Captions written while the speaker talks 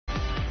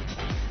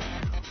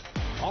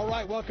All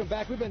right, welcome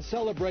back. We've been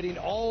celebrating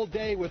all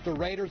day with the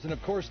Raiders and,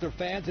 of course, their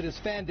fans. It is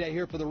Fan Day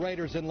here for the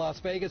Raiders in Las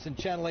Vegas, and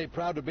Channel 8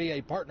 proud to be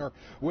a partner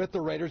with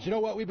the Raiders. You know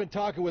what? We've been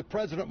talking with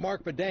President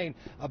Mark Bedane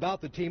about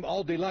the team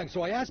all day long.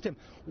 So I asked him,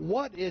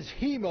 what is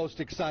he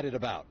most excited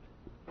about?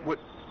 What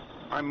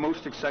I'm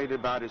most excited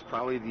about is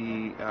probably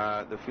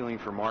the feeling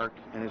for Mark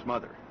and his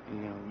mother.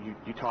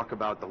 You talk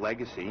about the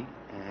legacy,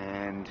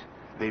 and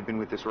they've been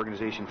with this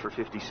organization for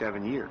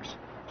 57 years.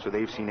 So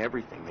they've seen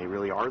everything. They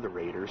really are the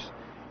Raiders.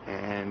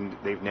 And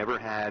they've never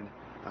had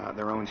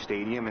their own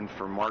stadium, and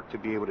for Mark to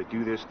be able to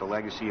do this, the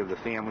legacy of the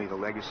family, the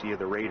legacy of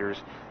the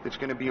Raiders, it's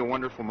going to be a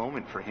wonderful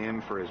moment for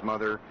him, for his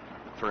mother,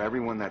 for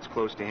everyone that's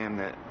close to him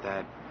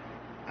that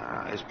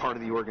is part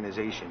of the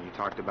organization. You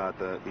talked about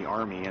the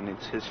Army, and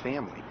it's his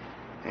family.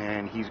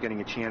 And he's getting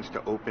a chance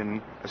to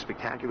open a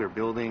spectacular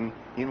building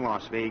in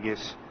Las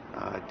Vegas,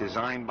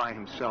 designed by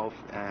himself.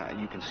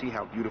 You can see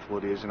how beautiful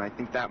it is, and I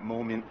think that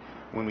moment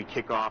when we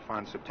kick off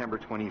on September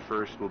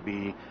 21st will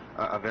be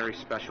a very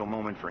special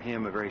moment for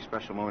him, a very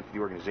special moment for the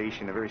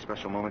organization, a very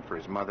special moment for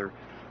his mother,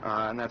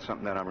 and that's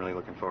something that I'm really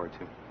looking forward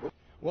to.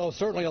 Well,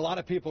 certainly a lot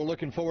of people are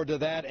looking forward to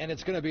that, and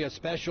it's going to be a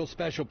special,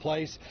 special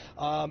place.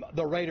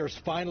 The Raiders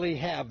finally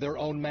have their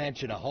own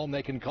mansion, a home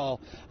they can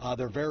call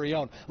their very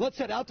own. Let's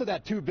head out to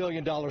that $2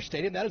 billion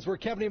stadium. That is where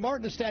Kevin E.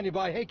 Martin is standing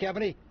by. Hey,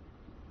 Kevin E.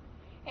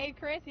 Hey,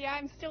 Chris. Yeah,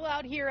 I'm still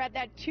out here at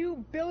that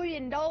 $2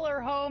 billion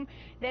home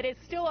that is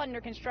still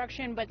under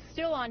construction, but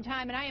still on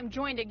time. And I am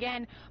joined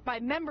again by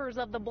members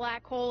of the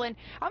Black Hole. And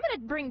I'm going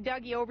to bring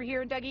Dougie over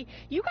here. And Dougie,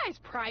 you guys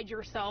pride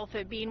yourself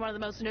at being one of the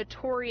most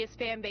notorious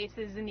fan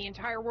bases in the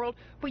entire world,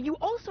 but you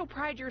also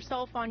pride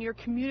yourself on your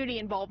community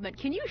involvement.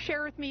 Can you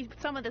share with me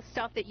some of the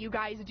stuff that you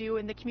guys do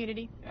in the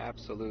community?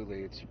 Absolutely.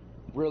 It's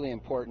really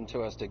important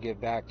to us to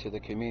give back to the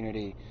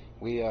community.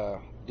 We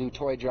do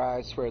toy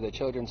drives for the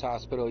Children's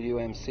Hospital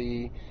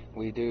UMC.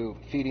 We do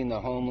feeding the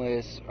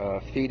homeless,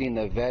 feeding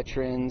the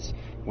veterans.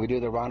 We do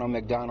the Ronald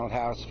McDonald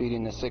House,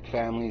 feeding the sick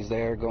families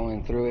there,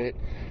 going through it.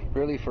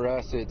 Really, for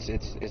us,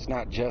 it's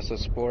not just a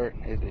sport.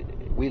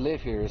 We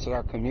live here. It's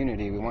our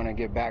community. We want to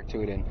give back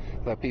to it and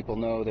let people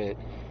know that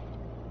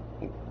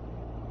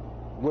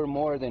we're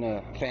more than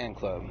a fan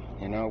club.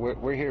 You know,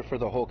 we're here for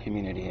the whole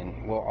community,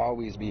 and we'll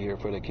always be here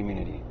for the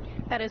community.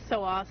 That is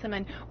so awesome.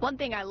 And one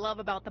thing I love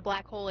about the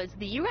Black Hole is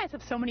that you guys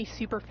have so many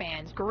super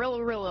fans.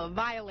 Gorilla,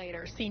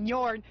 Violator,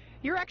 Senor.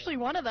 You're actually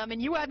one of them,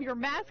 and you have your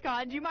mask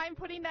on. Do you mind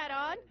putting that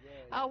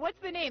on? What's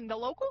the name? The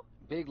Local?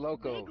 Big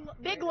Local.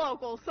 Big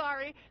Local,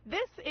 sorry.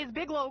 This is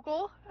Big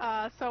Local.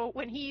 So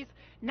when he's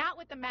not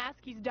with the mask,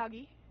 he's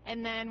Dougie.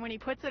 And then when he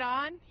puts it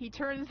on, he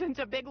turns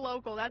into Big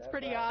Local. That's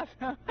pretty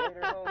awesome.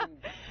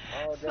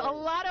 So a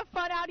lot of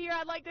fun out here.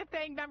 I'd like to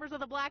thank members of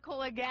the Black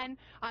Hole again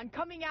on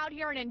coming out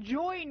here and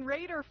enjoying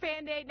Raider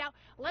Fan Day. Now,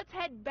 let's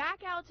head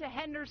back out to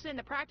Henderson,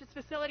 the practice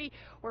facility,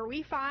 where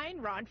we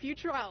find Ron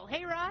Futrell.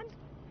 Hey, Ron.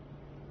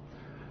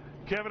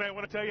 Kevin, I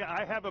want to tell you,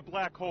 I have a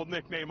Black Hole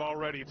nickname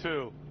already,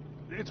 too.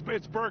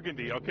 It's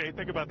Burgundy, okay?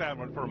 Think about that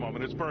one for a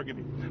moment. It's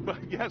Burgundy. But,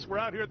 yes, we're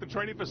out here at the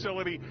training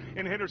facility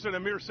in Henderson,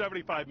 a mere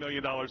 $75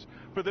 million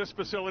for this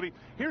facility.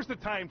 Here's the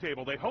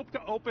timetable. They hope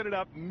to open it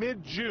up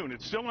mid-June.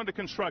 It's still under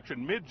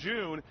construction,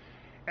 mid-June,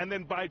 and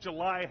then by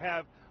July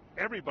have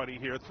everybody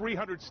here,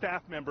 300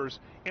 staff members,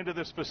 into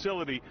this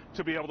facility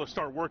to be able to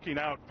start working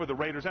out for the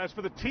Raiders. As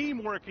for the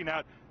team working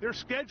out, they're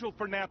scheduled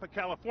for Napa,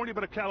 California,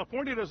 but if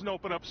California doesn't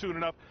open up soon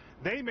enough,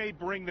 they may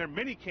bring their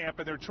mini camp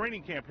and their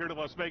training camp here to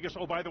Las Vegas.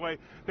 Oh, by the way,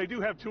 they do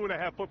have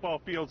 2.5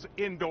 football fields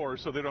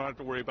indoors, so they don't have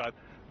to worry about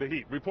the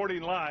heat.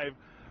 Reporting live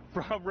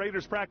from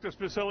Raiders practice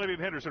facility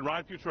in Henderson,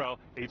 Ron Futrell,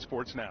 8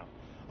 Sports Now.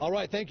 All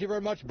right, thank you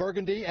very much,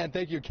 Burgundy, and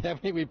thank you,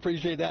 Kevin. We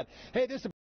appreciate that. Hey, this is